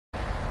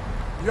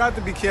you have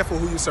to be careful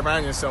who you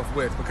surround yourself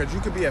with, because you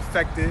could be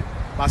affected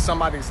by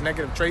somebody's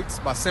negative traits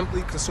by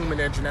simply consuming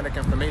their genetic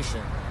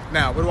information.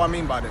 Now, what do I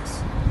mean by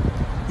this?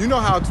 You know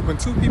how when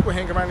two people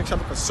hang around each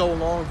other for so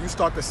long, you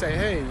start to say,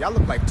 hey, y'all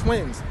look like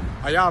twins.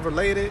 Are y'all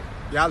related?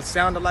 Y'all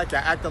sound alike?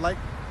 Y'all act alike?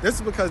 This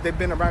is because they've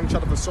been around each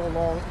other for so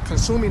long,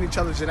 consuming each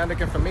other's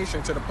genetic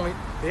information to the point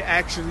they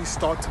actually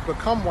start to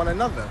become one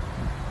another.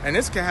 And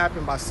this can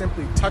happen by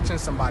simply touching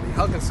somebody,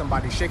 hugging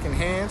somebody, shaking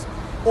hands,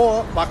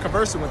 or by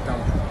conversing with them.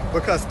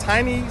 Because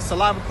tiny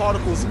saliva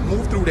particles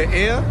move through the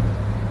air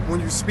when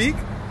you speak,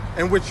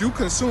 and which you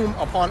consume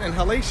upon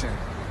inhalation.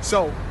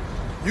 So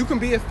you can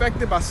be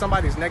affected by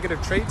somebody's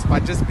negative traits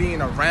by just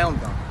being around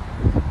them.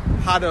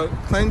 How to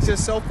cleanse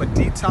yourself or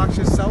detox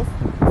yourself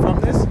from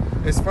this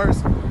is,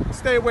 first,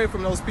 stay away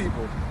from those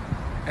people.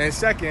 And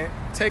second,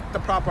 take the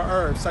proper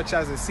herbs, such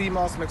as the sea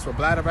moss mixed with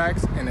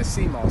bladderwracks and the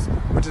sea moss,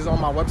 which is on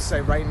my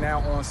website right now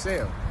on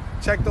sale.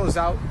 Check those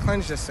out,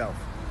 cleanse yourself,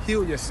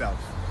 heal yourself.